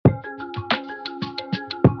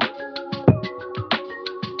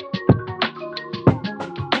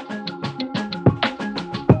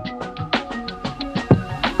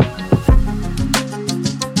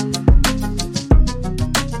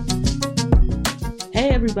Hey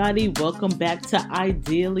everybody, welcome back to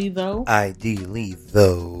Ideally Though.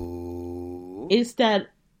 It's that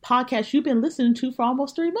podcast you've been listening to for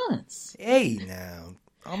almost 3 months. Hey now,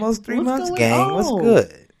 almost 3 months, going gang. on? What's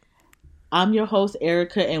good? I'm your host,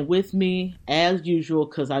 Erica, and with me, as usual,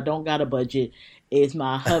 because I don't got a budget, is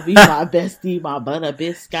my hubby, my bestie, my butter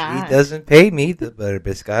biscuit. She doesn't pay me the butter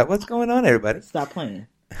biscuit. What's going on, everybody? Stop playing.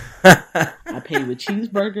 I pay with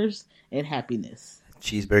cheeseburgers and happiness.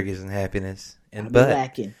 Cheeseburgers and happiness and I'll butt. be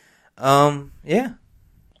lacking. Yeah.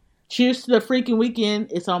 Cheers to the freaking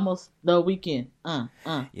weekend. It's almost the weekend.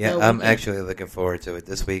 Yeah, I'm actually looking forward to it.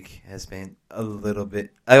 This week has been a little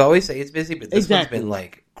bit. I always say it's busy, but this one's been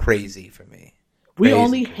like crazy for me. We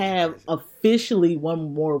only have officially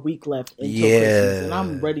one more week left until Christmas, and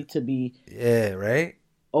I'm ready to be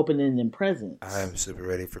opening them presents. I'm super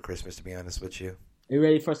ready for Christmas, to be honest with you. Are you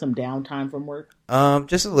ready for some downtime from work?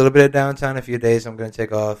 Just a little bit of downtime, a few days I'm going to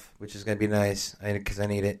take off, which is going to be nice because I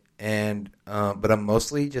need it. And but I'm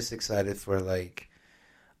mostly just excited for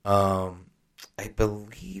I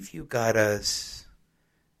believe you got us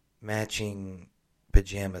matching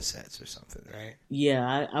pajama sets or something, right?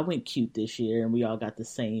 Yeah, I went cute this year, and we all got the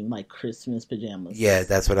same Christmas pajamas. Yeah,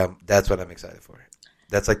 that's what I'm excited for.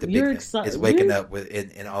 That's like the big thing. It's waking up with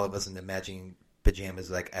and all of us in the matching pajamas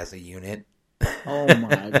as a unit. Oh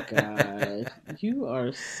my god, you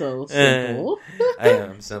are so simple. I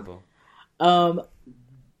am simple. Go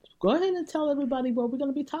ahead and tell everybody what we're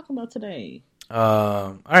going to be talking about today.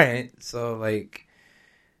 All right, so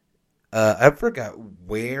I forgot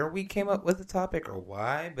where we came up with the topic or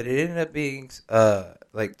why, but it ended up being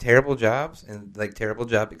terrible jobs and terrible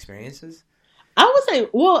job experiences. I would say,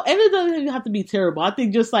 well, and it doesn't even have to be terrible. I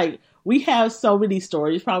think just we have so many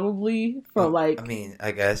stories probably from I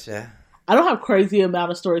guess, yeah. I don't have crazy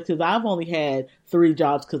amount of stories because I've only had 3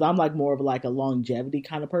 jobs because I'm more of a longevity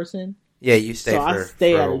kind of person. Yeah, you stay for at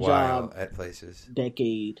a while job at places.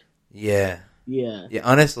 Decade. Yeah. Yeah. Yeah,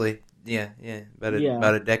 honestly, yeah.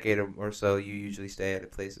 About a decade or so, you usually stay at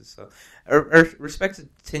places. So, or respect to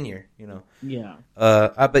tenure, Yeah.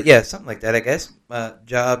 But yeah, something like that, I guess.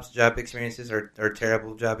 Job experiences are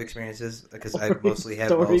terrible job experiences because I mostly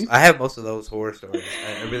have most of those horror stories.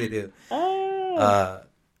 I really do.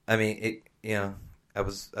 I've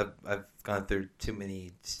gone through too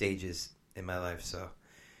many stages in my life, so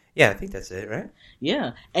yeah, I think that's it, right?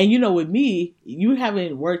 Yeah, and with me, you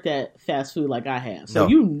haven't worked at fast food like I have, so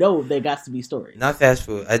there got to be stories. Not fast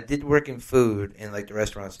food. I did work in food and the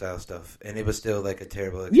restaurant style stuff, and it was still a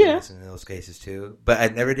terrible experience in those cases too. But I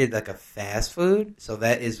never did a fast food, so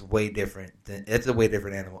that is way different. It's a way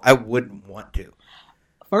different animal. I wouldn't want to.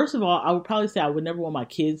 First of all, I would probably say I would never want my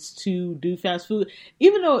kids to do fast food,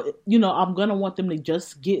 even though, I'm going to want them to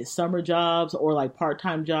just get summer jobs or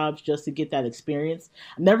part-time jobs just to get that experience.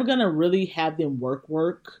 I'm never going to really have them work.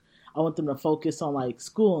 I want them to focus on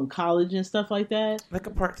school and college and stuff like that. Like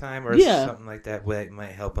a part-time or something like that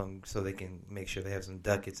might help them so they can make sure they have some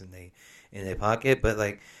ducats in their pocket. But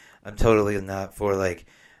I'm totally not for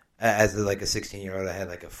as a 16-year-old, I had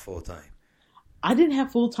a full-time. I didn't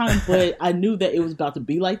have full time, but I knew that it was about to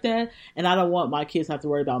be like that, and I don't want my kids to have to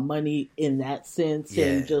worry about money in that sense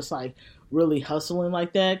and just really hustling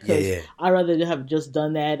like that. Because I'd rather have just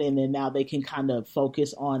done that, and then now they can kind of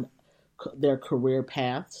focus on their career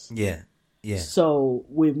paths. Yeah. So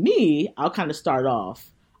with me, I'll kind of start off.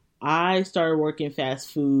 I started working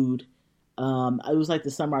fast food. It was the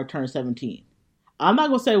summer I turned 17. I'm not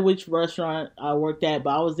gonna say which restaurant I worked at,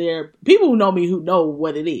 but I was there. People who know me who know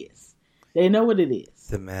what it is. They know what it is.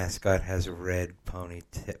 The mascot has red pony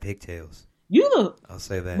pigtails. I'll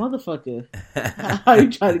say that. Motherfucker. How are you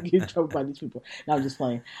trying to get in trouble by these people? No, I'm just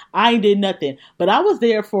playing. I ain't did nothing. But I was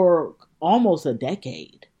there for almost a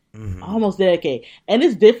decade. Mm-hmm. Almost a decade. And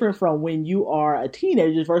it's different from when you are a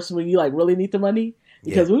teenager versus when you really need the money.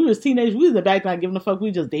 Because when we was teenagers, we was in the back not giving a fuck. We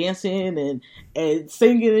just dancing and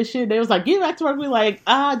singing and shit. They was get back to work. We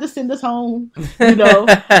just send us home.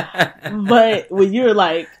 But when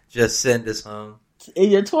you're just send us home. In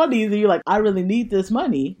your 20s, and you're I really need this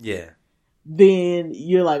money. Yeah. Then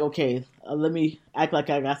you're okay, let me act like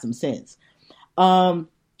I got some sense.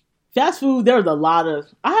 Fast food, I have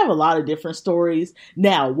a lot of different stories.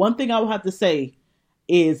 Now, one thing I would have to say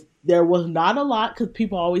is there was not a lot, because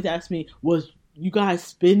people always ask me, was you guys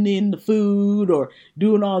spending the food or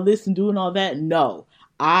doing all this and doing all that? No,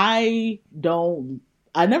 I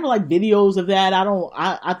never like videos of that.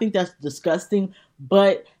 I think that's disgusting.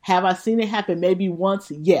 But have I seen it happen maybe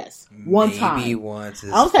once? Yes. One time. Maybe once.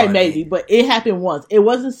 I'll say maybe, but it happened once. It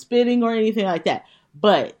wasn't spitting or anything like that.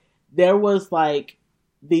 But there was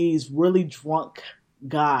these really drunk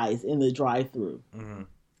guys in the drive-thru. Mm-hmm.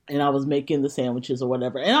 and I was making the sandwiches or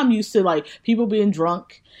whatever. And I'm used to like people being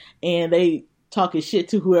drunk and they talking shit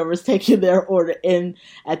to whoever's taking their order. And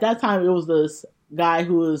at that time, it was this guy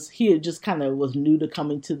he had just kind of was new to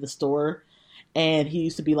coming to the store, and he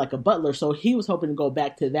used to be like a butler, so he was hoping to go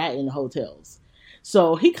back to that in the hotels.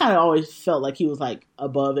 So he kind of always felt like he was like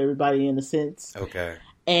above everybody in a sense. Okay.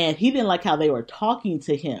 And he didn't like how they were talking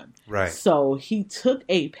to him. Right. So he took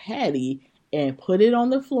a patty and put it on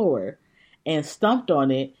the floor and stumped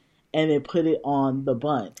on it and then put it on the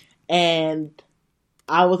bun. And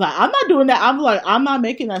I was like, I'm not doing that. I'm like, I'm not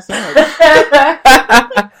making that sandwich.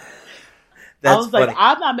 I was like,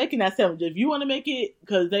 I'm not making that sandwich. If you want to make it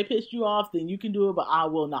because they pissed you off, then you can do it, but I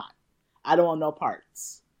will not. I don't want no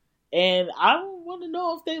parts. And I don't want to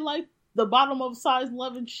know if they like the bottom of size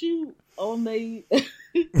 11 shoe on they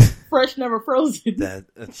fresh, never frozen.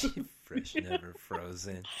 Fresh, never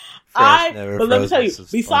frozen. But let me tell you,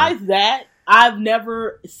 besides that, I've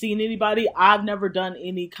never seen anybody. I've never done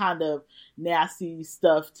any kind of nasty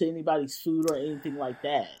stuff to anybody's food or anything like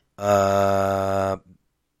that.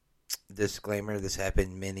 Disclaimer: this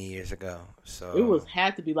happened many years ago, so it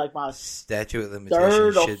had to be like my statute of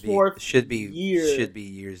limitations should be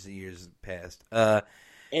years past. And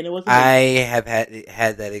it was. I have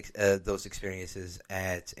had that those experiences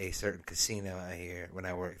at a certain casino out here when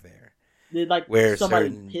I worked there. Did like where somebody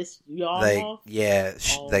pissed you off? Yeah,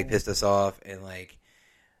 like pissed us off, and like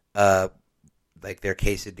their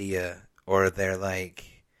quesadilla or their like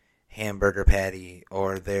hamburger patty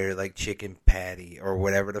or their like chicken patty or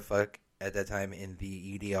whatever the fuck at that time in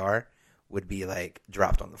the EDR would be like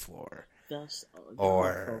dropped on the floor. That's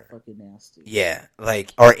or so fucking nasty. Yeah,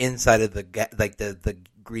 like or inside of the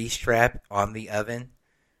grease trap on the oven,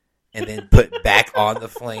 and then put back on the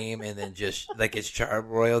flame, and then just like it's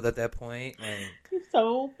charbroiled at that point. And you're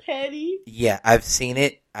so petty. Yeah, I've seen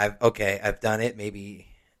it. I've done it. Maybe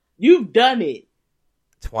you've done it.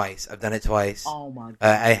 Twice. I've done it twice. Oh my god.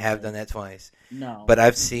 I have done that twice. No. But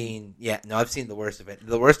I've seen the worst of it.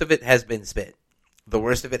 The worst of it has been spit.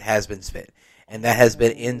 And that has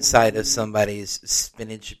been inside of somebody's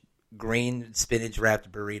green spinach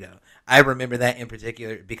wrapped burrito. I remember that in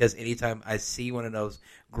particular because anytime I see one of those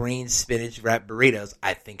green spinach wrapped burritos,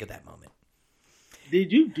 I think of that moment.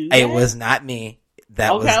 Did you do that? It was not me.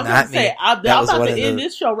 That was not me. I'm about to end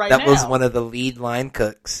this show right now. That was one of the lead line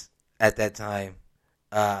cooks at that time.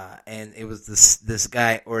 And it was this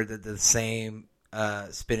guy ordered the same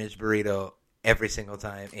spinach burrito every single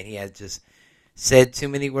time, and he had just said too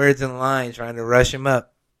many words in line trying to rush him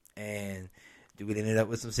up, and dude ended up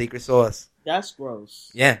with some secret sauce. That's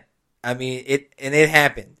gross. Yeah, I mean it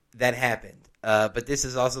happened. That happened. But this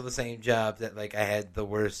is also the same job that like I had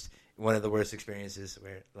one of the worst experiences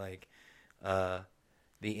where like the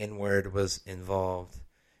N-word was involved.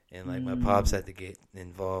 And, like, my pops had to get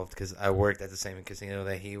involved because I worked at the same casino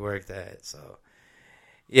that he worked at. So,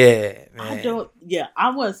 yeah, man. I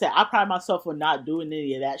want to say I pride myself on not doing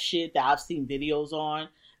any of that shit that I've seen videos on.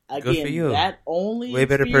 Again, good for you. That only way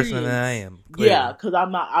better person than I am. Clearly. Yeah, because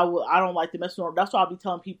I'm not. I don't like to mess around. That's why I'll be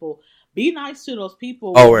telling people, be nice to those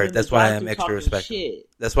people. Oh, word. That's why I'm extra respectful.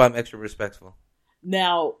 That's why I'm extra respectful.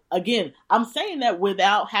 Now, again, I'm saying that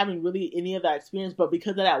without having really any of that experience, but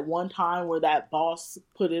because of that one time where that boss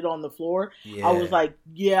put it on the floor, I was like,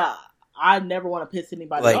 yeah, I never want to piss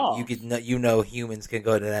anybody off. Like, humans can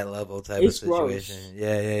go to that level type of situation. Gross.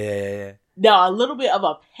 Yeah. Now, a little bit of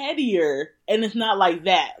a pettier, and it's not like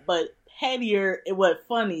that, but pettier, it was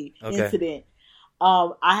funny incident.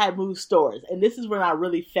 I had moved stores, and this is when I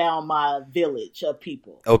really found my village of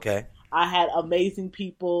people. Okay. I had amazing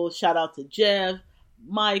people. Shout out to Jeff.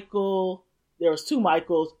 Michael, there was two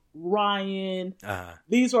Michaels, Ryan.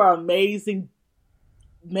 These were amazing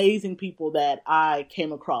people that I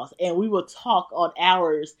came across, and we would talk on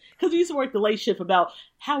hours because we used to work the late shift about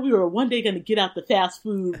how we were one day going to get out the fast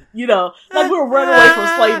food. You know, like we were running away from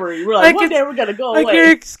slavery. We're like one day we're going to go away. Like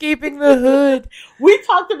you're escaping the hood. We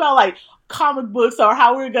talked about like comic books or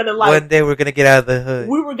how we were gonna like one day we're gonna get out of the hood.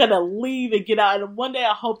 We were gonna leave and get out, and one day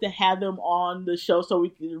I hope to have them on the show so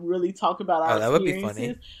we can really talk about our experiences. Would be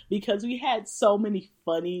funny. Because we had so many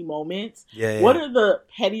funny moments. Yeah. One of the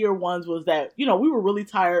pettier ones was that, we were really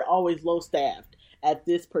tired, always low staffed at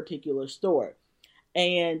this particular store.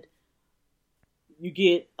 And you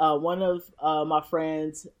get one of my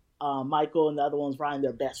friends, Michael, and the other one's Ryan,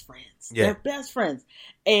 they're best friends. Yeah. They're best friends.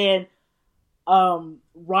 And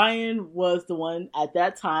Ryan was the one at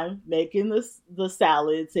that time making the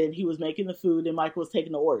salads, and he was making the food, and Michael was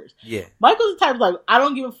taking the orders. Yeah. Michael's the type of like, I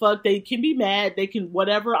don't give a fuck. They can be mad. They can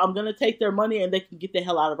whatever. I'm going to take their money and they can get the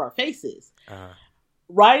hell out of our faces.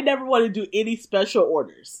 Ryan never wanted to do any special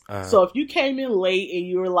orders. So if you came in late and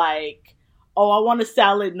you were like, oh, I want a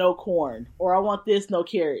salad, no corn, or I want this, no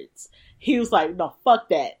carrots, he was like, no, fuck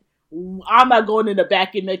that. I'm not going in the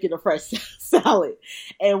back and making a fresh salad.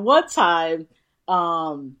 And one time,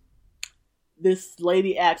 this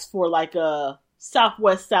lady asked for like a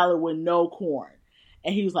Southwest salad with no corn.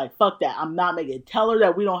 And he was like, fuck that. I'm not making it. Tell her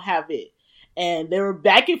that we don't have it. And they were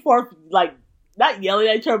back and forth, like, not yelling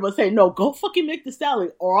at each other, but saying, no, go fucking make the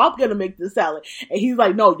salad, or I'm going to make the salad. And he's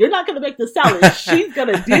like, no, you're not going to make the salad. She's going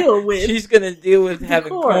to deal with She's going to deal with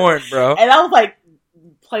having corn, bro. And I was like,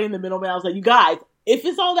 playing the middleman. I was like, you guys, if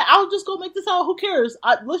it's all that, I'll just go make the salad. Who cares?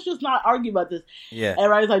 Let's just not argue about this. Yeah. And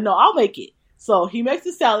Ryan's like, no, I'll make it. So he makes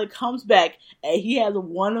the salad, comes back, and he has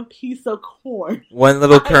one piece of corn. One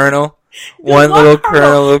little kernel. One little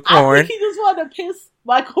kernel of corn. I think he just wanted to piss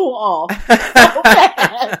Michael off so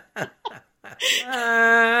bad.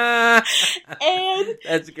 And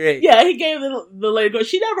that's great. Yeah, he gave the lady.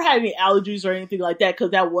 She never had any allergies or anything like that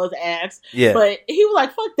because that was asked. Yeah, but he was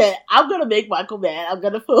like, "Fuck that! I'm gonna make Michael mad. I'm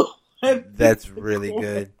gonna fool." That's really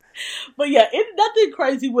good. But yeah, it's nothing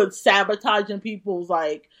crazy with sabotaging people's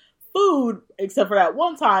like food, except for that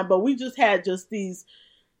one time. But we just had these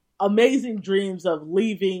amazing dreams of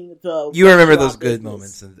leaving the. You remember those good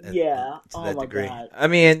moments, yeah. To that degree. God. I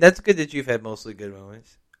mean, that's good that you've had mostly good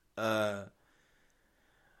moments.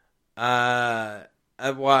 I've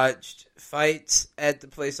watched fights at the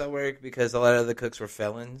place I work because a lot of the cooks were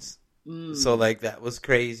felons. So like that was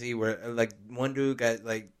crazy. Where like one dude got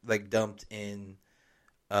like dumped in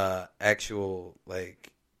actual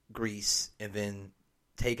like grease and then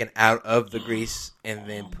taken out of the grease and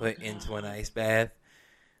then put into an ice bath.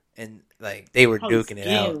 And like they were duking it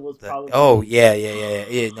out.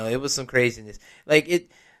 Yeah. No, it was some craziness. Like it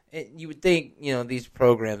you would think, you know, these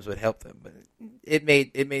programs would help them, but it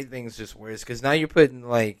made things just worse because now you're putting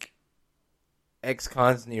like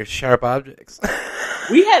ex-cons near sharp objects.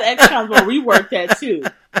 We had ex-cons where we worked at too,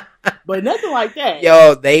 but nothing like that.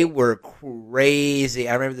 Yo, they were crazy.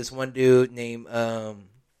 I remember this one dude named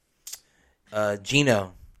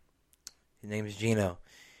Gino. His name is Gino.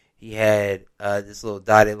 He had this little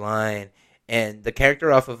dotted line, and the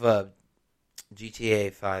character off of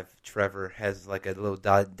GTA 5, Trevor, has like a little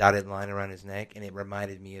dotted line around his neck, and it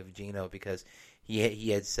reminded me of Gino because he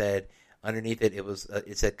had said underneath it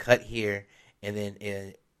it said cut here, and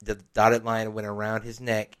then the dotted line went around his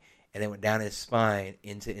neck and then went down his spine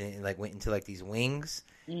went into like these wings,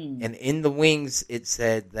 and in the wings it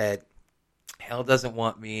said that hell doesn't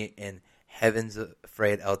want me and heaven's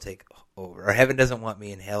afraid I'll take over, or heaven doesn't want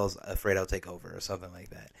me and hell's afraid I'll take over, or something like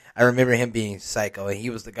that. I remember him being psycho, and he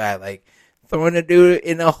was the guy like throwing a dude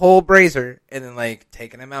in a whole brazier and then like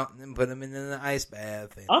taking him out and then putting him in the ice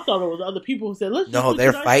bath. And I thought it was other people who said, "Let's." No,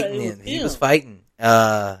 they're fighting him. He was fighting.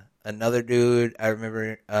 Another dude, I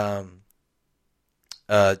remember,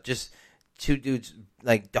 just two dudes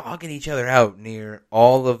like dogging each other out near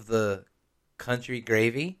all of the country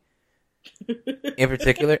gravy. In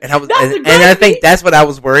particular, and I think that's what I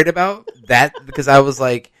was worried about. That because I was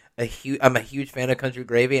like I'm a huge fan of country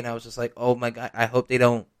gravy, and I was just like, oh my god, I hope they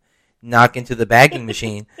don't knock into the bagging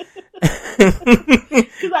machine.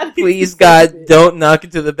 Please, God, don't knock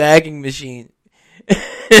into the bagging machine.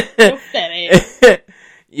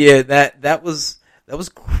 Yeah, that was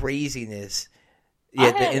craziness.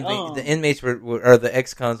 Yeah, the inmates were or the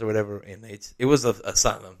ex-cons or whatever inmates. It was an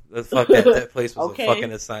asylum. Fuck that place was a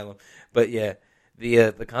fucking asylum. But yeah,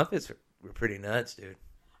 the convicts were pretty nuts, dude.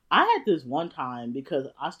 I had this one time because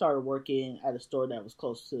I started working at a store that was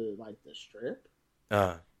close to like the strip,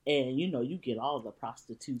 and you know you get all the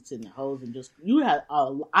prostitutes and the hoes and just you had.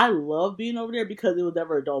 I love being over there because it was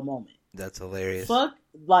never a dull moment. That's hilarious. Fuck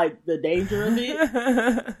like the danger of it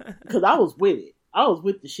because I was with it. I was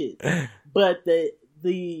with the shit, but the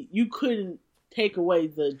you couldn't take away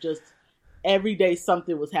the just every day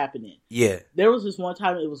something was happening. Yeah, there was this one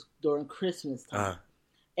time it was during Christmas time,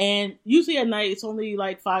 and usually at night it's only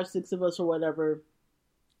like 5-6 of us or whatever,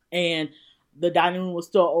 and the dining room was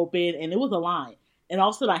still open and it was a line, and all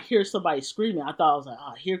of a sudden I hear somebody screaming. I thought I was like,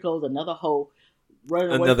 oh, here goes another hoe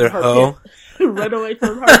running away from her hoe, run away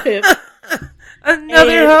from her pimp,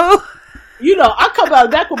 another hoe. You know, I come out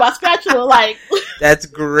back with my spatula like... That's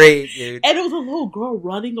great, dude. And it was a little girl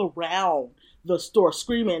running around the store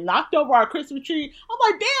screaming, knocked over our Christmas tree. I'm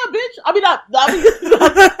like, damn, bitch. I mean, not the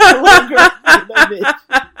little girl. Excuse me.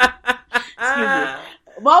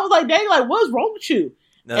 But I was like, dang, like, what's wrong with you?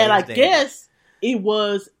 No, and I guess it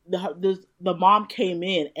was the mom came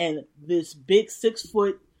in and this big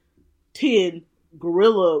 6'10"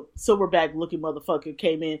 gorilla silverback looking motherfucker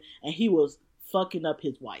came in and he was fucking up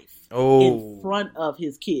his wife Oh. in front of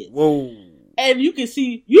his kids. Whoa. And you can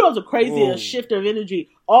see, you know, it's a crazy shift of energy.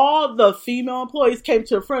 All the female employees came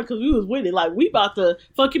to the front because we was with it. Like, we about to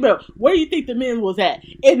fuck him up. Where do you think the men was at?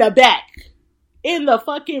 In the back. In the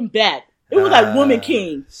fucking back. It was like Woman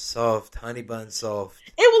King. Soft. Honey bun soft.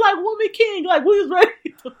 It was like Woman King. Like, we was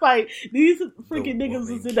ready to fight. These freaking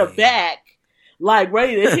niggas was in the back. Like,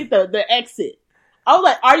 ready to hit the exit. I was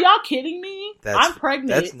like, are y'all kidding me? I'm pregnant.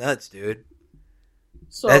 That's nuts, dude.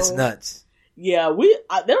 So, that's nuts. Yeah,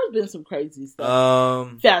 there's been some crazy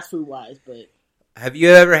stuff, fast food wise. But have you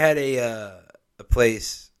ever had a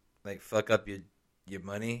place like fuck up your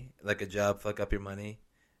money, like a job fuck up your money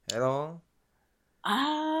at all?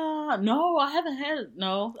 No, I haven't had it.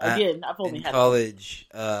 No, again, I've only in had college.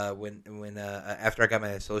 When after I got my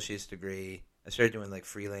associate's degree, I started doing like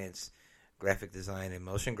freelance graphic design and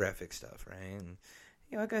motion graphic stuff, right? And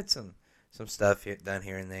I got some stuff done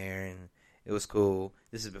here and there, and it was cool.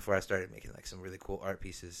 This is before I started making like some really cool art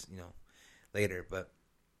pieces, later. But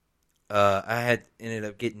I had ended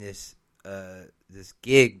up getting this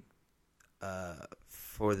gig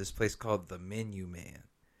for this place called The Menu Man,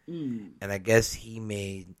 and I guess he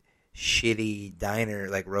made shitty diner,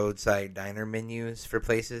 like roadside diner menus for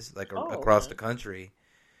places like across the country,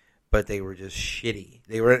 but they were just shitty.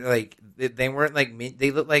 They weren't like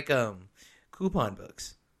they looked like coupon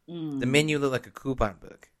books. The menu looked like a coupon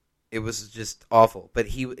book. It was just awful. But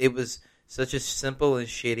it was such a simple and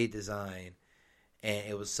shitty design, and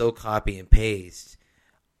it was so copy and paste.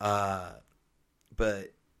 But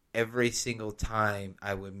every single time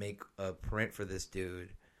I would make a print for this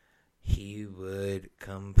dude, he would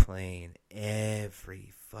complain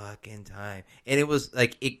every fucking time. And it was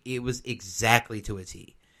like it was exactly to a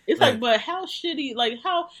T. It's like, but how shitty, like,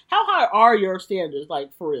 how high are your standards,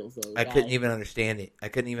 like, for real, though? I couldn't even understand it.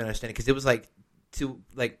 Because it was like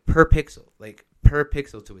per pixel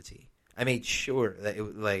to a T. I made sure that it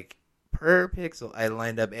was like per pixel. I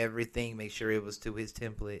lined up everything, make sure it was to his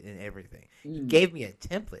template and everything. He gave me a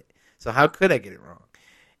template, so how could I get it wrong?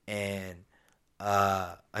 And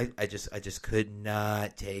I just could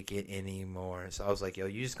not take it anymore. So I was like, yo,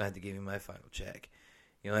 you just gonna have to give me my final check.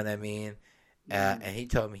 You know what I mean? And he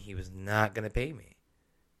told me he was not gonna pay me.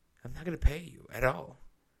 I'm not gonna pay you at all.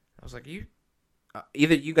 I was like,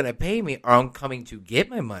 either you're gonna pay me or I'm coming to get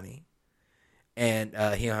my money. And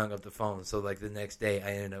he hung up the phone. So like the next day,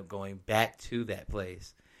 I ended up going back to that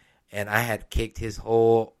place, and I had kicked his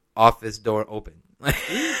whole office door open.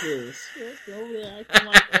 Jesus,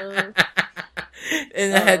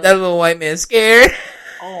 and I had that little white man scared.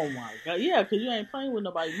 Oh my god, yeah, because you ain't playing with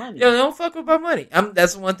nobody's money. Yo, don't fuck with my money.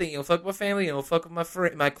 That's one thing. You don't fuck with my family. You don't fuck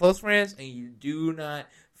with my close friends, and you do not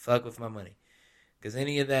fuck with my money. Because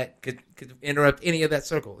any of that could interrupt any of that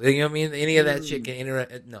circle. You know what I mean? Any of that shit can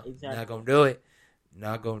interrupt. No, exactly. Not gonna do it.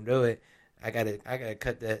 Not gonna do it. I gotta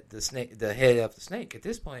cut the head off the snake at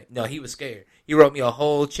this point. No, he was scared. He wrote me a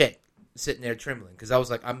whole check, sitting there trembling, because I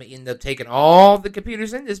was like, I'm gonna end up taking all the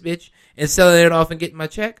computers in this bitch and selling it off and getting my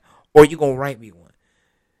check, or you gonna write me one.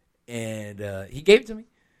 And he gave it to me,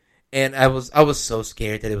 and I was so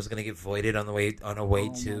scared that it was gonna get voided on the way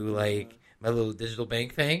to like my little digital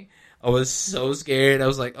bank thing. I was so scared. I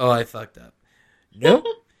was like, oh, I fucked up. Nope.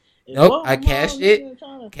 I cashed it,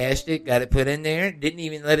 got it put in there, didn't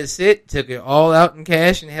even let it sit, took it all out in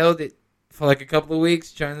cash and held it for like a couple of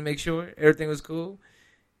weeks, trying to make sure everything was cool.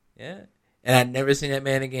 Yeah, and I'd never seen that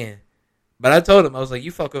man again. But I told him, I was like, you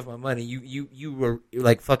fuck with my money. You were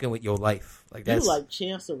like fucking with your life. Like that's like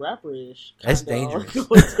Chance the Rapper-ish. That's dangerous. That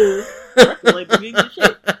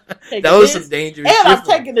was some dangerous shit. And I'm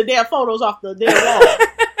taking the damn photos off the damn wall.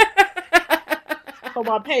 For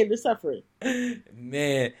my pain and suffering.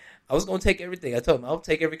 Man, I was gonna take everything. I told him I'll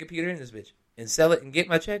take every computer in this bitch and sell it and get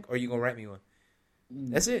my check, or you gonna write me one.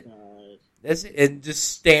 That's it. God. That's it. And just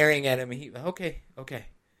staring at him, and he okay.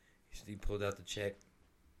 He pulled out the check,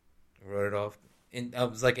 wrote it off, and I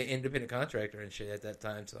was like an independent contractor and shit at that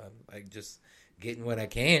time, so I'm like just getting what I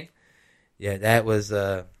can. Yeah, that was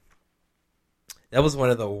one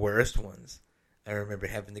of the worst ones. I remember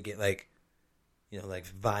having to get like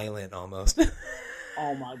violent almost.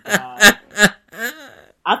 Oh my god!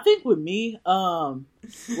 I think with me, one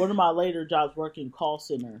of my later jobs working call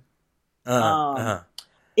center.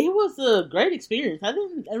 It was a great experience. I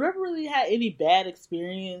never really had any bad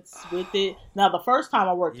experience with it. Now, the first time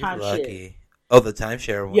I worked timeshare. Oh, the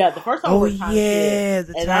timeshare one. Yeah, the first time I worked timeshare. Yeah,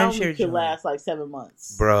 the timeshare. And I only could last like 7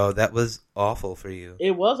 months. Bro, that was awful for you.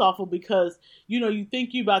 It was awful because, you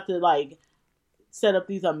think you about to like set up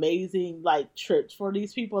these amazing like trips for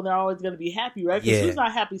these people and they're always going to be happy, right? Because who's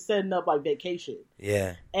not happy setting up like vacation?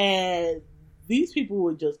 Yeah. And these people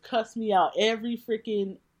would just cuss me out. Every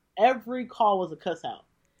call was a cuss out.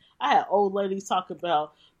 I had old ladies talk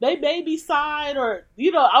about they baby side, or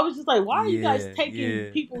I was just like, why are you guys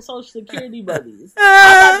taking people's social security monies?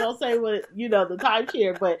 I'm not gonna say what the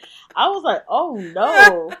timeshare, but I was like, oh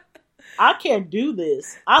no, I can't do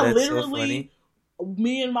this. I literally,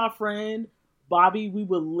 me and my friend Bobby, we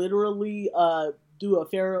would literally do a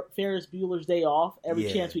Ferris Bueller's Day Off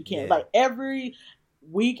every chance we can. Like every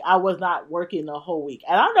week, I was not working the whole week,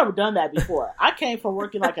 and I've never done that before. I came from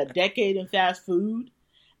working like a decade in fast food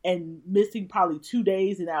and missing probably 2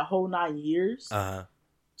 days in that whole 9 years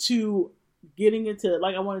to getting into,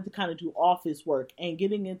 like, I wanted to kind of do office work and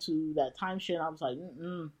getting into that timeshare. And I was like,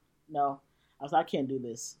 no. I was like, I can't do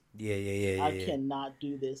this. I cannot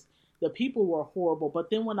do this. The people were horrible. But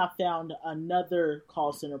then when I found another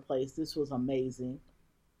call center place, this was amazing.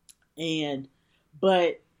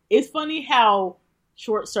 But it's funny how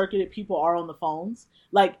short-circuited people are on the phones.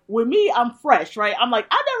 Like, with me, I'm fresh, right? I'm like,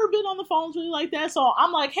 I've never been on the phones really like that. So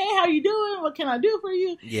I'm like, hey, how you doing? What can I do for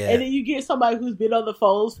you? Yeah. And then you get somebody who's been on the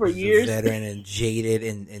phones for years. Veteran and jaded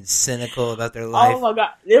and cynical about their life. Oh, my God.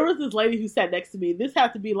 There was this lady who sat next to me. This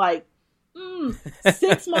had to be like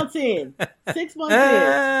 6 months in. 6 months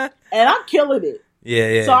in. And I'm killing it.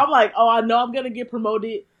 Yeah. So I'm like, oh, I know I'm going to get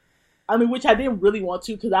promoted. I mean, which I didn't really want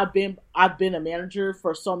to, because I've been a manager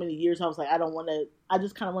for so many years. I was like, I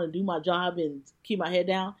just kind of want to do my job and keep my head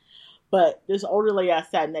down. But this older lady I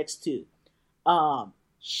sat next to,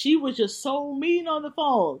 she was just so mean on the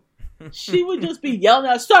phone. She would just be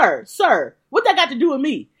yelling at, sir, what that got to do with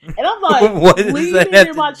me? And I'm like, leaning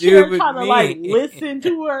in my chair trying to like listen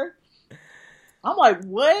to her. I'm like,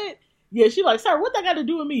 what? Yeah, she like, sir, what that got to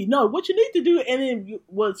do with me? No, what you need to do. And then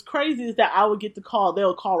what's crazy is that I would get the call.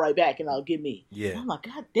 They'll call right back and they'll get me. Yeah. And I'm like,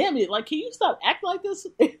 God damn it. Like, can you stop acting like this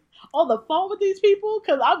on the phone with these people?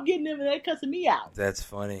 Because I'm getting them and they're cussing me out. That's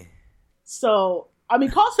funny. So, I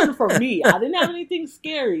mean, call center for me. I didn't have anything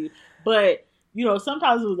scary. But,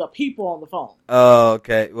 sometimes it was the people on the phone. Oh,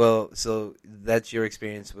 okay. Well, so that's your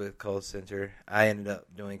experience with call center. I ended up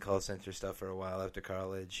doing call center stuff for a while after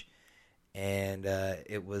college. And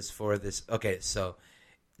it was for this. Okay, so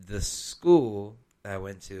the school I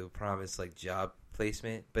went to promised like job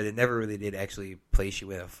placement, but it never really did actually place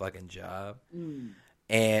you in a fucking job.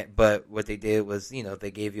 But what they did was,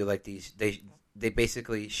 they gave you like these. They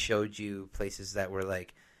basically showed you places that were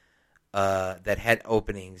like that had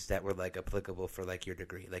openings that were like applicable for like your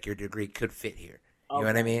degree. Like your degree could fit here. You know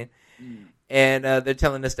what I mean? And they're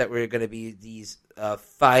telling us that we're going to be these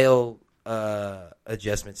file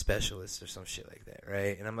adjustment specialists or some shit like that,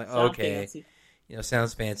 right? And I'm like, okay,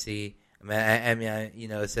 sounds fancy. I mean,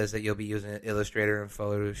 it says that you'll be using Illustrator and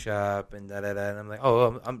Photoshop and da da da. And I'm like,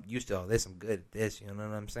 oh, I'm used to all this. I'm good at this. You know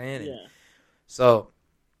what I'm saying? Yeah. So,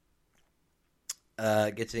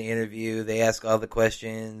 get to the interview. They ask all the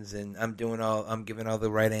questions, and I'm giving all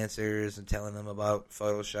the right answers and telling them about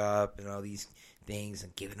Photoshop and all these things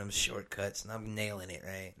and giving them shortcuts, and I'm nailing it,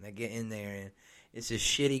 right? And I get in there, and it's a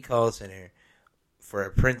shitty call center for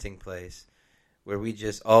a printing place where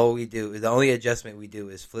the only adjustment we do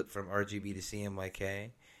is flip from RGB to CMYK.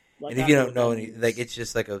 And if you don't know it's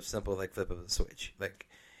just like a simple like flip of a switch.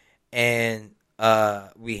 And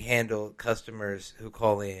we handle customers who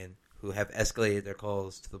call in who have escalated their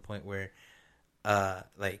calls to the point where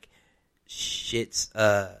shit's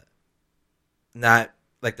not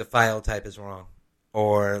like the file type is wrong,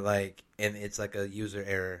 or and it's like a user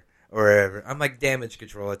error. Or whatever. I'm like damage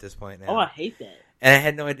control at this point now. Oh, I hate that. And I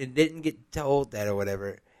had no idea, didn't get told that or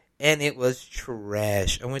whatever. And it was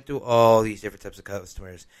trash. I went through all these different types of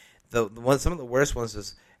customers. Some of the worst ones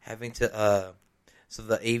was having to, so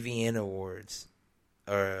the AVN awards,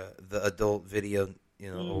 or the adult video,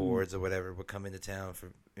 awards or whatever would come into town for,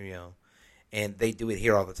 and they do it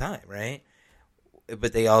here all the time, right?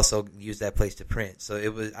 But they also use that place to print. So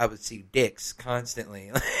I would see dicks constantly.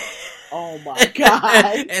 Oh my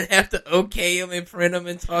God! And have to okay them and print them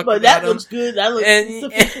and talk but about them. But that looks good. That looks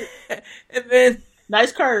sufficient. And then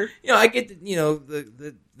nice curve. I get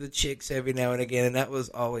the chicks every now and again, and that was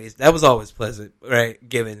always pleasant, right?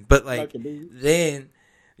 Given, but then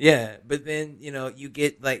you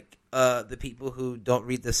get the people who don't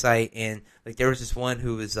read the site, and there was this one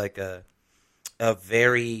who was like a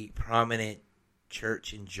very prominent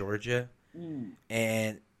church in Georgia,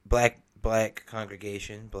 and black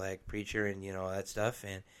congregation, black preacher, and all that stuff,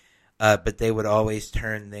 and but they would always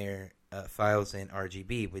turn their files in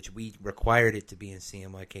RGB, which we required it to be in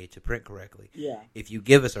CMYK to print correctly. Yeah. If you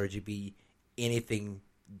give us RGB, anything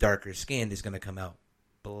darker skinned is going to come out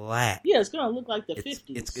black. Yeah, it's going to look like the 50s.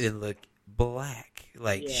 It's going to look black,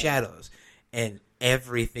 shadows. And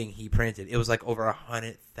everything he printed. It was like over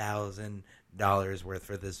 $100,000 worth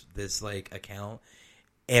for this like account.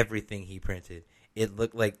 Everything he printed. It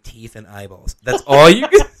looked like teeth and eyeballs. That's all you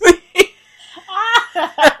could see.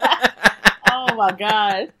 Oh my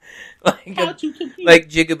god! How'd you compete? Like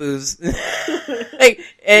jigaboos.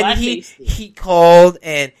 And he called,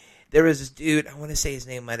 and there was this dude. I want to say his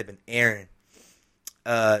name might have been Aaron.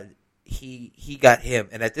 He got him,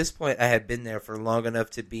 and at this point, I had been there for long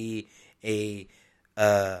enough to be a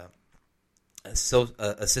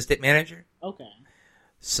assistant manager. Okay.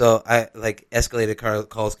 So I like escalated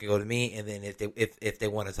calls can go to me, and then if they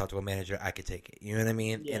want to talk to a manager, I could take it. You know what I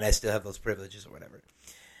mean? Yeah. And I still have those privileges or whatever.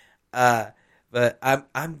 But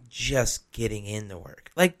I'm just getting into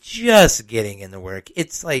work, like just getting into work.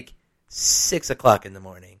 It's like 6:00 in the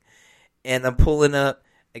morning, and I'm pulling up.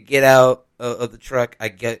 I get out of the truck. I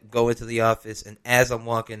go into the office, and as I'm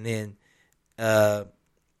walking in,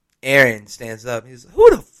 Aaron stands up. He's like,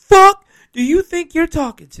 "Who the fuck do you think you're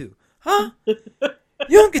talking to, huh?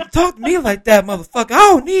 You don't get to talk to me like that, motherfucker. I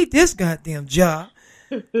don't need this goddamn job."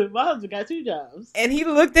 My husband got 2 jobs. And he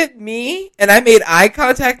looked at me, and I made eye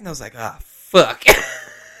contact, and I was like, "Ah, fuck."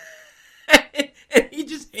 And he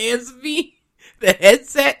just hands me the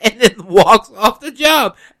headset and then walks off the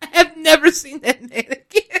job. I have never seen that man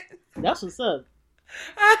again. That's what's up.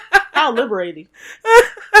 How liberating.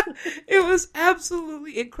 It was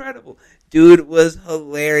absolutely incredible. Dude was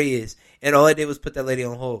hilarious. And all I did was put that lady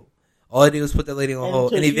on hold. And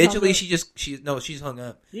eventually she's hung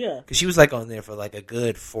up. Yeah. Because she was like on there for like a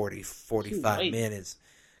good 45 minutes.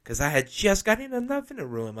 Because I had just got in. I'm not finna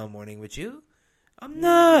ruin my morning with you. I'm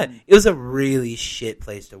not. It was a really shit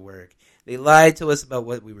place to work. They lied to us about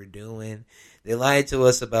what we were doing. They lied to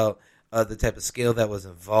us about the type of skill that was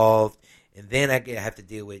involved. And then I have to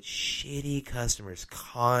deal with shitty customers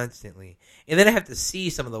constantly. And then I have to see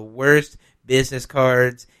some of the worst business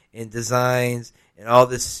cards and designs and all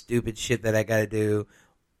this stupid shit that I got to do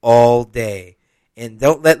all day. And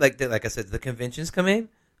don't let, like I said, the conventions come in,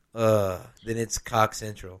 then it's cock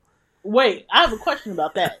central. Wait, I have a question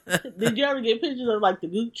about that. Did you ever get pictures of, like, the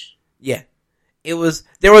gooch? Yeah. There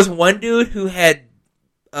was one dude who had,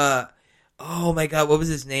 oh my god, what was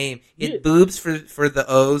his name? He had boobs for the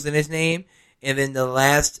O's in his name, and then the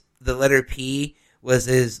letter P was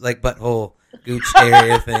his, like, butthole gooch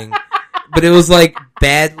area thing. But it was like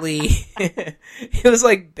badly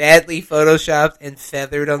photoshopped and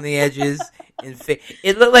feathered on the edges.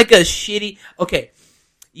 It looked like a shitty, okay,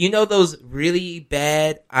 you know those really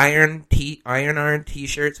bad iron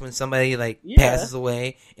t-shirts when somebody passes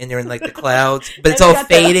away and they're in like the clouds, but it's all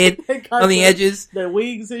faded on the edges. The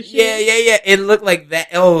wings and shit. Yeah. It looked like that.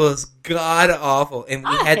 Oh, it was god awful. And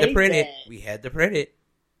we had to print it. We had to print it.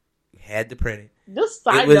 Just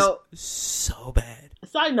side note. So bad.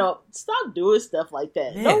 Side note, stop doing stuff like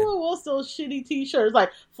that. Man. No one wants those shitty t-shirts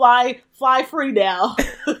like fly free now.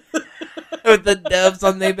 With the doves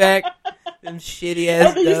on their back. Them shitty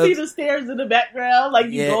ass doves. And then you see the stairs in the background. Like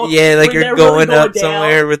you're going up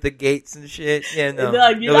somewhere with the gates and shit. Yeah, no.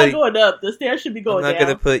 You're not going up. The stairs should be going down. I'm not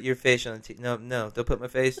going to put your face on the No, don't put my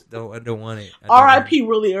face. I don't want it. R.I.P.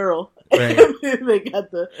 Willie Earl. Right. They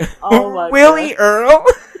got the... Oh my Willie Earl?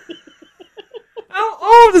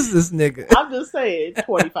 How old is this nigga? I'm just saying,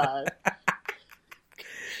 25.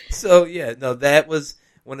 So, yeah, no, that was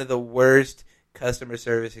one of the worst customer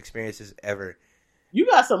service experiences ever. You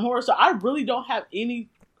got some horror. So I really don't have any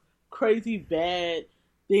crazy bad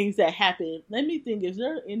things that happen. Let me think. Is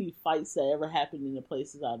there any fights that ever happened in the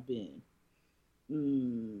places I've been?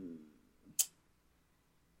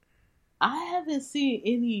 I haven't seen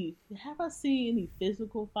any. Have I seen any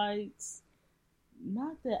physical fights?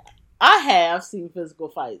 Not that. I have seen physical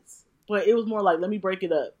fights, but it was more like, let me break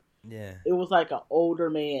it up. Yeah. It was like an older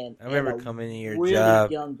man. I remember coming to your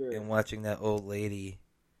job and watching that old lady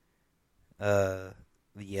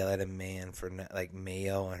yell at a man for like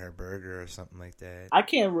mayo on her burger or something like that. I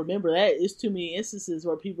can't remember that. It's too many instances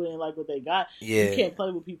where people didn't like what they got. Yeah. You can't play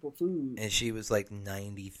with people's food. And she was like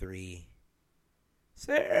 93.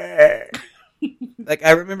 Sir. Like,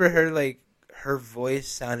 I remember her, like, her voice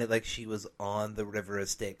sounded like she was on the River of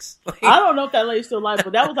Styx. Like, I don't know if that lady's still alive,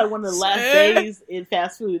 but that was like one of the last days in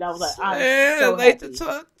fast food. I was like, I'd like to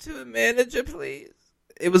talk to a manager, please.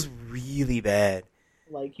 It was really bad.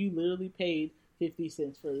 Like, you literally paid 50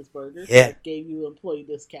 cents for this burger. Yeah. That gave you employee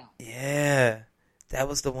discount. Yeah. That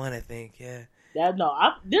was the one, I think, yeah.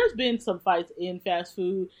 There's been some fights in fast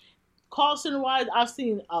food. Call center wise, I've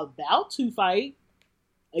seen about 2 fights.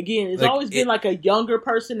 Again, it's Like, always been like a younger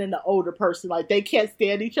person and an older person. Like, they can't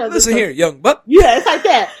stand each other. Listen here, young buck. Yeah, it's like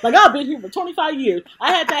that. Like, I've been here for 25 years.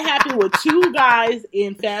 I had that happen with 2 guys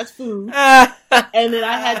in fast food. And then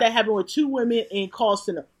I had that happen with 2 women in call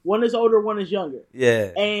center. One is older, one is younger.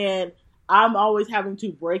 Yeah. And I'm always having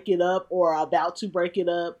to break it up or about to break it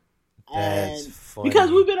up. That's and funny. Because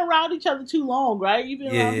we've been around each other too long, right? You've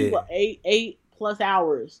been around people 8 plus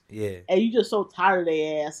hours. Yeah. And you just so tired of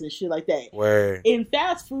their ass and shit like that. Word. In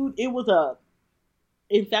fast food, there was a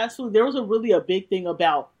big thing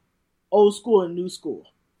about old school and new school.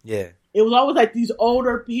 Yeah. It was always like these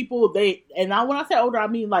older people, when I say older, I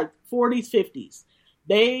mean like 40s, 50s.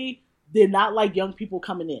 They did not like young people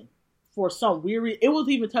coming in for some weird reason. It was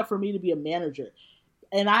even tough for me to be a manager.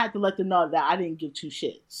 And I had to let them know that I didn't give 2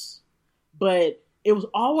 shits. But it was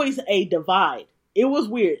always a divide. It was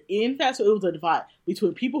weird. In fast food, it was a divide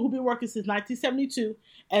between people who've been working since 1972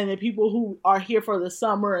 and the people who are here for the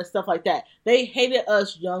summer and stuff like that. They hated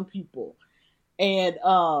us young people. And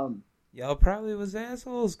y'all probably was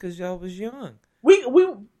assholes because y'all was young.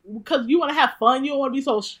 Because you want to have fun. You don't want to be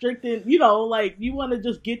so strict and, like, you want to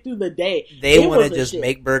just get through the day. They want to just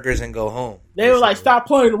make burgers and go home. They were like, stop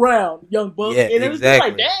playing around, young buck. Yeah, and it was just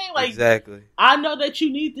like, dang, like, exactly. I know that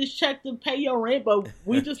you need this check to pay your rent, but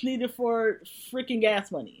we just need it for freaking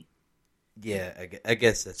gas money. Yeah, I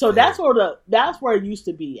guess that's so. fair. That's where it used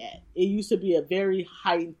to be at. It used to be a very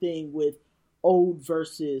heightened thing with old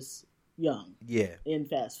versus young. Yeah, in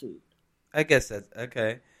fast food. I guess that's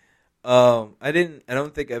okay. I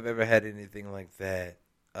don't think I've ever had anything like that.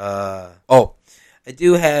 I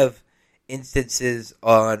do have instances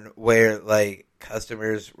on where, like,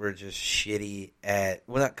 customers were just shitty at,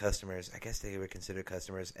 well, not customers, I guess they were considered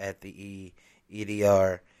customers at the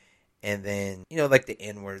EDR, and then, like the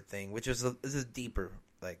N-word thing, which is a deeper,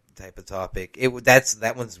 like, type of topic.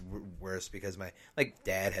 That one's worse because my, like,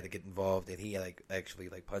 dad had to get involved, and he, like, actually,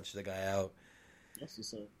 like, punched the guy out. That's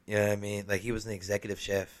what's up. You know what I mean? Like, he was an executive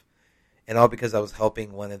chef. And all because I was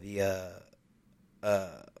helping one of the,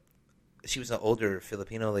 she was an older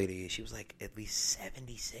Filipino lady. She was like at least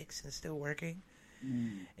 76 and still working.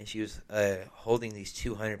 Mm. And she was holding these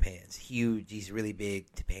 200 pans, huge, these really big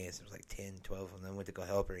pans. There was like 10, 12 of them. Went to go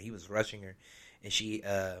help her. He was rushing her. And she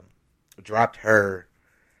dropped her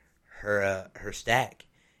stack.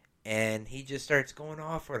 And he just starts going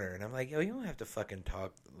off on her. And I'm like, yo, you don't have to fucking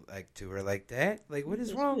talk like to her like that. Like, what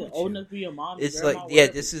is wrong with you? Old enough to be your mom. It's like, yeah,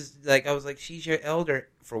 this is like, I was like, she's your elder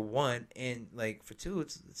for one. And like, for two,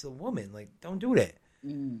 it's a woman. Like, don't do that.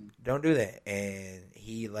 Mm. Don't do that. And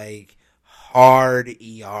he like hard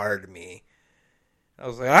ER'd me. I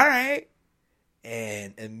was like, all right.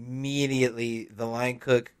 And immediately the line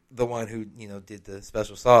cook, the one who, did the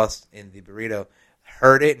special sauce in the burrito,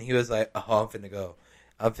 heard it. And he was like, oh, I'm finna go.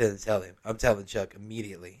 I'm finna tell him. I'm telling Chuck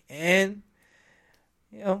immediately. And,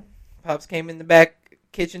 Pops came in the back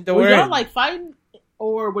kitchen door. Were y'all like fighting?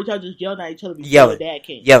 Or were y'all just yelling at each other before yelling, Dad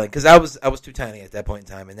came? Yelling. Because I was too tiny at that point in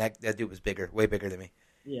time. And that dude was bigger. Way bigger than me.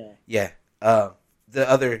 Yeah. Yeah. The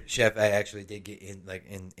other chef I actually did get in, like,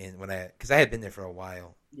 in when because I had been there for a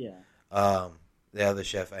while. Yeah. The other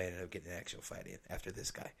chef I ended up getting an actual fight in after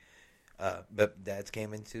this guy. But Dad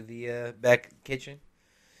came into the back kitchen.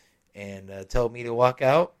 And told me to walk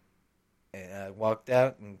out. And I walked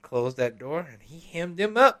out and closed that door. And he hemmed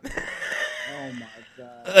him up. Oh, my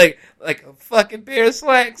God. Like a fucking pair of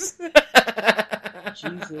slacks.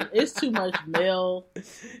 Jesus. It's too much male.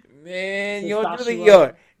 Man, you don't really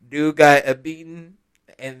yard. Dude got a beating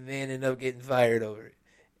and then ended up getting fired over it.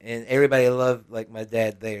 And everybody loved, like, my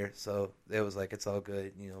dad there. So it was like, it's all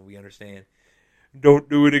good. We understand. Don't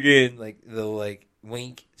do it again. Like, the, like,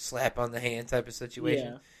 wink, slap on the hand type of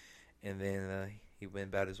situation. Yeah. And then he went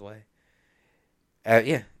about his way.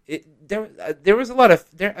 Yeah, there was a lot of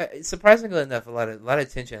surprisingly enough, a lot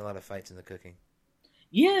of tension, a lot of fights in the cooking.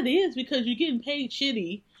 Yeah, it is because you're getting paid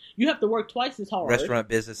shitty. You have to work twice as hard. Restaurant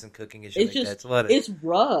business and cooking is like that's a lot of. It's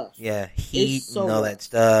rough. Yeah, heat and all that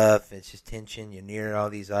stuff. It's just tension. You're near all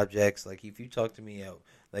these objects. Like if you talk to me at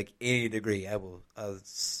like any degree, I'll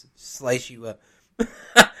slice you up.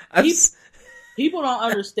 People don't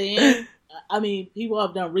understand. I mean, people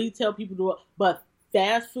have done retail, people do it, but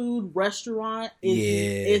fast food restaurant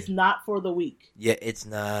is not for the weak. Yeah, it's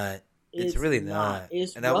not. It's really not.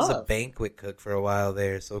 It's and I was a banquet cook for a while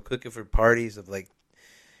there, so cooking for parties of like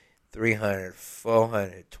 300,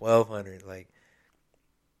 400, 1,200, like,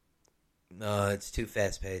 no, it's too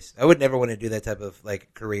fast paced. I would never want to do that type of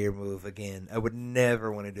like career move again. I would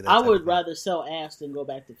never want to do that. I would rather sell ass than go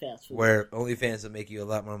back to fast food. Where OnlyFans will make you a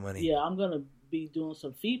lot more money. Yeah, I'm gonna be doing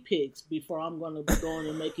some feet pics before I'm going to be going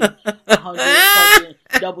and making 100 fucking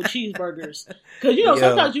double cheeseburgers. Because, you know,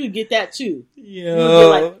 sometimes you get that too. You get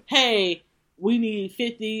like, hey, we need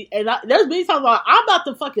 50. And there's many times like, I'm about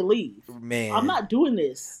to fucking leave. Man. I'm not doing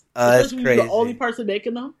this. That's crazy. You're the only person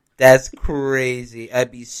making them. That's crazy.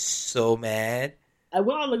 I'd be so mad. And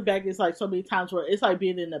when I look back, it's like so many times where it's like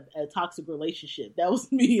being in a toxic relationship. That was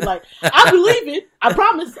me. Like, I'll be leaving. I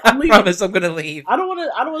promise. I'm leaving. I promise I'm gonna leave. I don't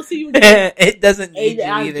want to see you again. It doesn't need you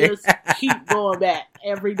I either. Just keep going back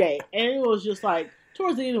every day, and it was just like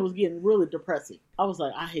towards the end, it was getting really depressing. I was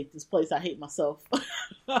like, I hate this place. I hate myself.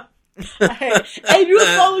 And you would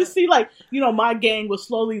slowly see, like, you know, my gang was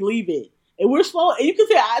slowly leaving, and we're slow. And you can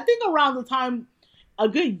say, I think around the time, a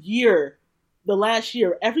good year. The last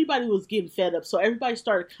year, everybody was getting fed up, so everybody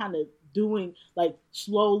started kind of doing, like,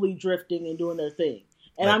 slowly drifting and doing their thing.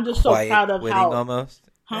 And like I'm just so proud of how almost,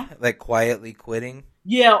 like quietly quitting.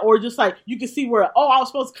 Yeah, or just like you can see where I was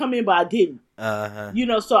supposed to come in, but I didn't. You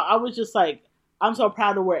know, so I was just like, I'm so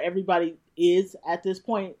proud of where everybody is at this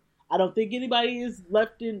point. I don't think anybody is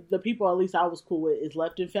left in the people. At least I was cool with is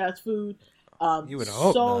left in fast food. You would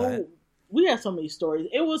hope not. We had so many stories.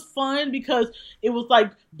 It was fun because it was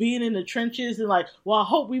like being in the trenches and like, well, I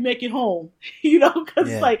hope we make it home, you know, because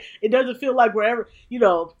it's like, it doesn't feel like wherever, you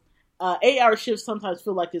know, 8-hour shifts sometimes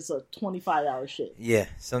feel like it's a 25-hour shift. Yeah,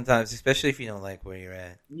 sometimes, especially if you don't like where you're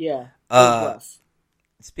at. Yeah.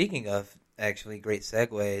 Speaking of, actually, great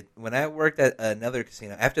segue. When I worked at another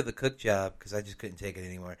casino, after the cook job, because I just couldn't take it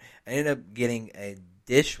anymore, I ended up getting a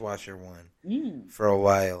dishwasher one for a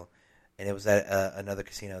while. And it was at another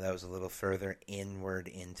casino that was a little further inward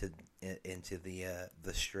into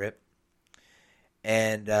the strip,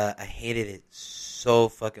 and I hated it so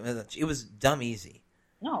fucking much. It was dumb easy.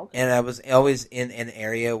 Oh, okay. And I was always in an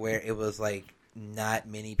area where it was like not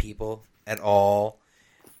many people at all.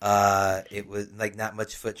 It was like not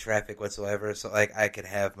much foot traffic whatsoever, so like I could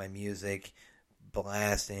have my music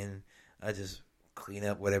blasting. I just clean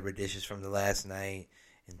up whatever dishes from the last night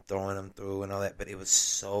and throwing them through and all that. But it was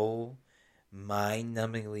so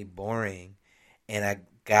mind-numbingly boring, and I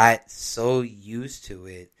got so used to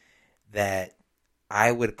it that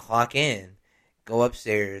I would clock in, go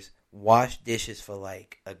upstairs, wash dishes for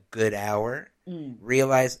like a good hour,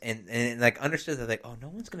 realize and like understood that like, oh, no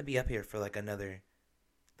one's gonna be up here for like another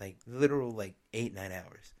like literal like 8-9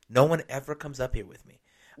 hours. No one ever comes up here with me.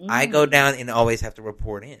 I go down and always have to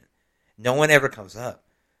report in. No one ever comes up.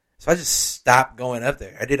 So I just stopped going up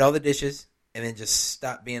there. I did all the dishes and then just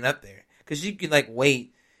stopped being up there. Because you can, like,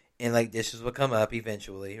 wait, and, like, dishes will come up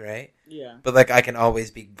eventually, right? Yeah. But, like, I can always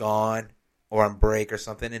be gone or on break or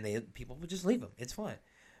something, and people would just leave them. It's fine.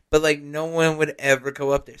 But, like, no one would ever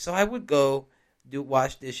go up there. So I would go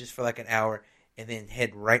wash dishes for, like, an hour and then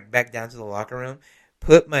head right back down to the locker room,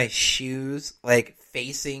 put my shoes, like,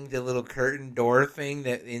 facing the little curtain door thing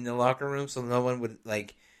that in the locker room so no one would,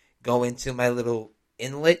 like, go into my little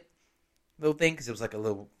inlet little thing, because it was like a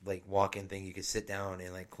little like walk-in thing you could sit down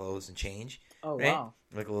and like close and change. Oh, right? Wow.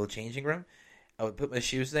 Like a little changing room. I would put my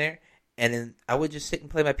shoes there, and then I would just sit and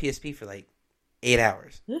play my PSP for like 8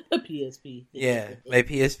 hours. PSP. Yeah, my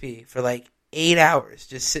PSP for like 8 hours.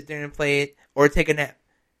 Just sit there and play it, or take a nap,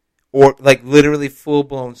 or like literally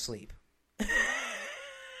full-blown sleep.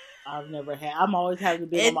 I'm always having to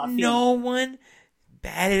be on my feet. No one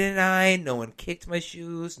batted an eye. No one kicked my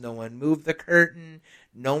shoes. No one moved the curtain.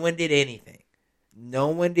 No one did anything.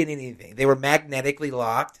 They were magnetically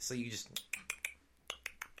locked, so you just...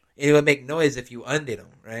 It would make noise if you undid them,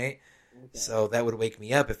 right? Okay. So that would wake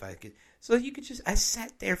me up if I could... So you could just... I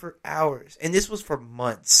sat there for hours, and this was for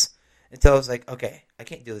months, until I was like, okay, I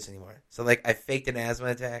can't do this anymore. So, like, I faked an asthma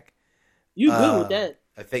attack. You good with that.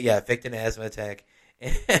 I faked an asthma attack,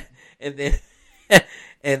 and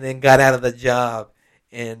then got out of the job.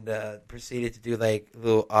 And proceeded to do, like,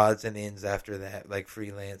 little odds and ends after that, like,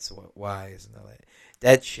 freelance-wise and all that.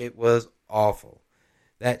 That shit was awful.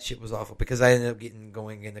 Because I ended up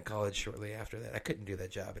going into college shortly after that. I couldn't do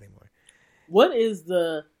that job anymore. What is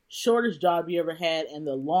the shortest job you ever had and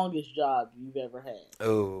the longest job you've ever had?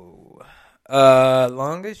 Oh.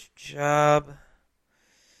 Longest job...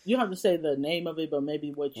 You don't have to say the name of it, but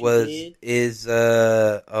maybe what you did.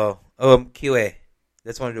 QA.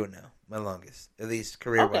 That's what I'm doing now. My longest, at least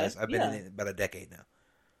career-wise. I've been in it about a decade now.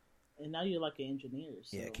 And now you're like an engineer.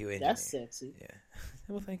 So yeah, QA engineer. That's sexy. Yeah.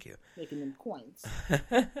 Well, thank you. Making them coins.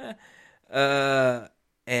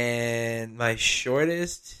 And my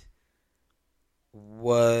shortest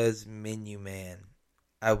was Menu Man.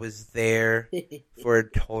 I was there for a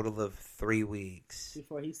total of 3 weeks.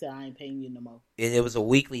 Before he said, I ain't paying you no more. And it was a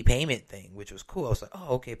weekly payment thing, which was cool. I was like,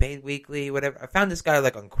 oh, okay, paid weekly, whatever. I found this guy,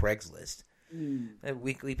 like, on Craigslist.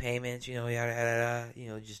 Weekly payments, yada, yada,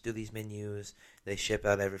 yada. Just do these menus. They ship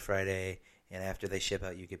out every Friday, and after they ship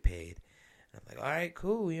out, you get paid. And I'm like, all right,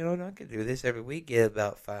 cool. I could do this every week. Get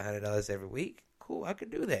about $500 every week. Cool, I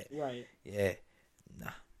could do that. Right. Yeah.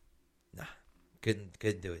 Nah.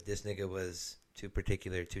 Couldn't do it. This nigga was too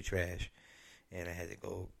particular, too trash, and I had to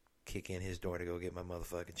go kick in his door to go get my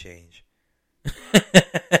motherfucking change.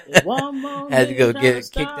 Had to go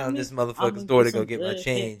kick down this motherfucker's door to go get my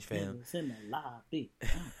change, fam.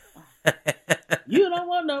 You don't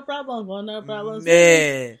want no problems.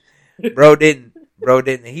 Man, bro didn't.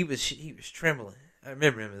 He was trembling. I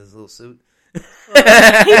remember him in his little suit.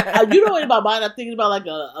 You know what about mine? I'm thinking about like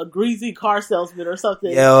a greasy car salesman or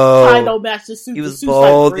something. Yo, don't match the suit. He was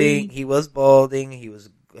balding. He was balding. He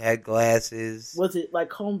had glasses. Was it like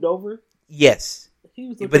combed over? Yes. He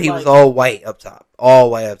was all white up top.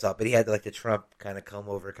 But he had like the Trump kind of come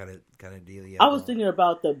over kind of deal. I was thinking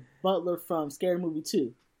about the butler from Scary Movie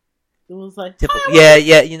 2. It was like yeah.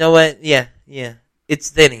 You know what? Yeah. It's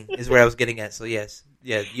thinning is where I was getting at. So yes,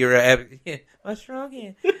 you're my strong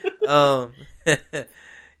hand.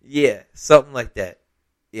 Yeah, something like that.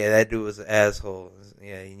 Yeah, that dude was an asshole.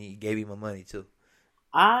 Yeah, he gave me my money too.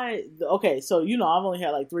 So I've only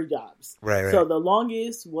had like 3 jobs. Right. So the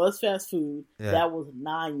longest was fast food. Yeah. That was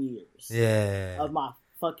 9 years. Yeah. Of my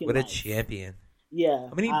fucking life. What a champion. Yeah.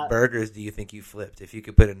 How many burgers do you think you flipped, if you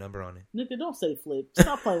could put a number on it? Nigga, don't say flip.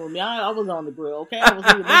 Stop playing with me. I was on the grill, okay? I was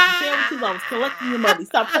eating sandwiches. I was collecting your money.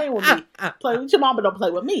 Stop playing with me. Play with your mama, don't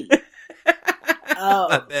play with me.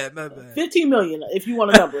 My bad. 15 million, if you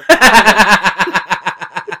want a number.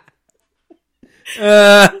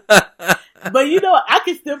 But I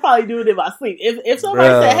can still probably do it in my sleep. If somebody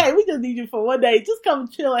said, "Hey, we just need you for one day, just come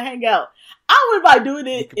chill and hang out," I would probably doing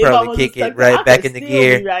it. You could probably kick it right back into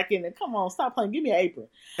gear. Come on, stop playing. Give me an apron.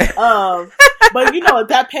 But if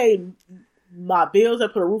that paid my bills,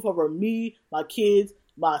 that put a roof over me, my kids,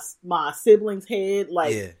 my siblings' head,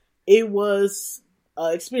 it was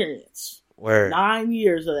an experience. Word. 9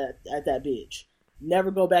 years of that at that bitch. Never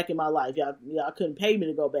go back in my life. Y'all couldn't pay me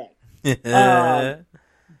to go back.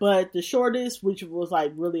 But the shortest, which was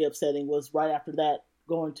like really upsetting, was right after that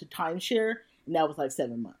going to timeshare, and that was like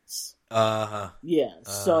 7 months. Yeah.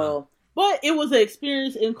 So, but it was an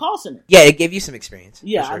experience in call center. Yeah, it gave you some experience.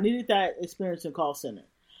 Yeah, sure. I needed that experience in call center.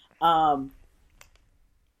 I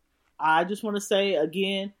just want to say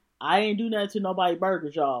again, I ain't do nothing to nobody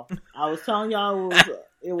burgers, y'all. I was telling y'all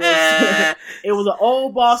it was an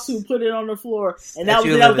old boss who put it on the floor, and that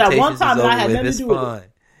was that one time that I had nothing to do with it.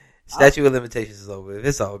 Statute of limitations is over.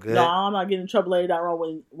 It's all good. No, I'm not getting in trouble later down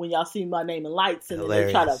wrong when y'all see my name in lights and then they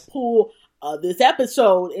try to pull this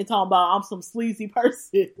episode and talking about I'm some sleazy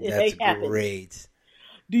person. That's great.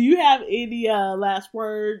 Do you have any last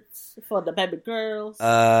words for the baby girls?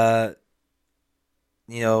 You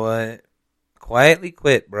know what? Quietly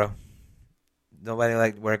quit, bro. Nobody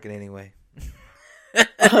liked working anyway.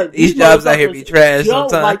 These jobs out here be trash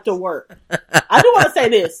sometimes. Don't like to work. I do want to say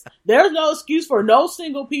this. There's no excuse for no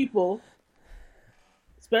single people,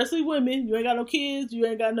 especially women. You ain't got no kids. You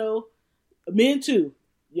ain't got no men too.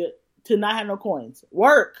 To not have no coins.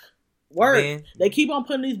 Work. Man. They keep on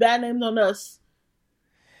putting these bad names on us.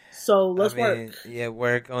 So let's work. Yeah,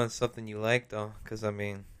 work on something you like though. Because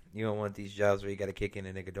you don't want these jobs where you got to kick in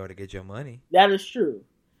a nigga door to get your money. That is true.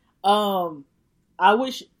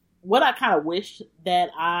 What I kind of wish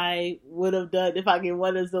that I would have done if I get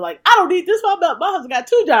one is I don't need this. My husband got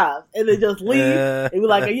 2 jobs, and then just leave and be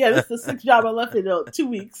like, yeah, this is the 6th job I left in 2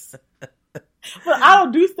 weeks. But I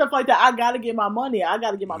don't do stuff like that. I gotta get my money. I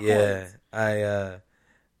gotta get my coins. I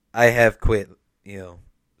have quit.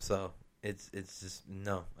 So it's just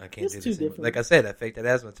no. I can't do this anymore. Like I said, I faked that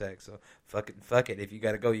asthma attack. So fuck it. If you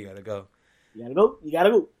gotta go, you gotta go. You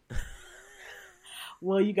gotta go.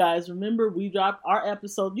 Well, you guys, remember, we dropped our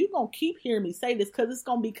episode. You're going to keep hearing me say this because it's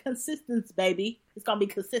going to be consistent, baby. It's going to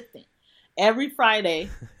be consistent. Every Friday,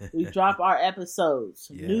 we drop our episodes.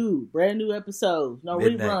 Yeah. Brand new episodes. No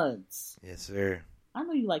Midnight. Reruns. Yes, sir. I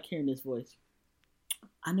know you like hearing this voice.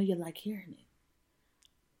 I know you like hearing it.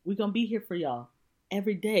 We're going to be here for y'all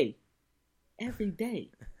every day. Every day.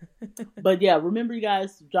 But yeah, remember, you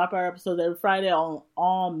guys, drop our episodes every Friday on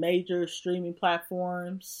all major streaming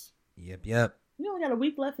platforms. Yep. We only got a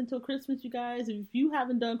week left until Christmas, you guys. If you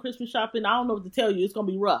haven't done Christmas shopping, I don't know what to tell you. It's going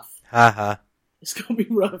to be rough. It's going to be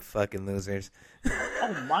rough. Fucking losers.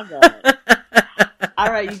 Oh, my God. All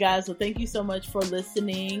right, you guys. Well, thank you so much for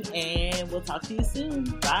listening, and we'll talk to you soon.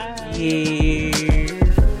 Bye.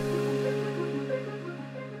 Yeah.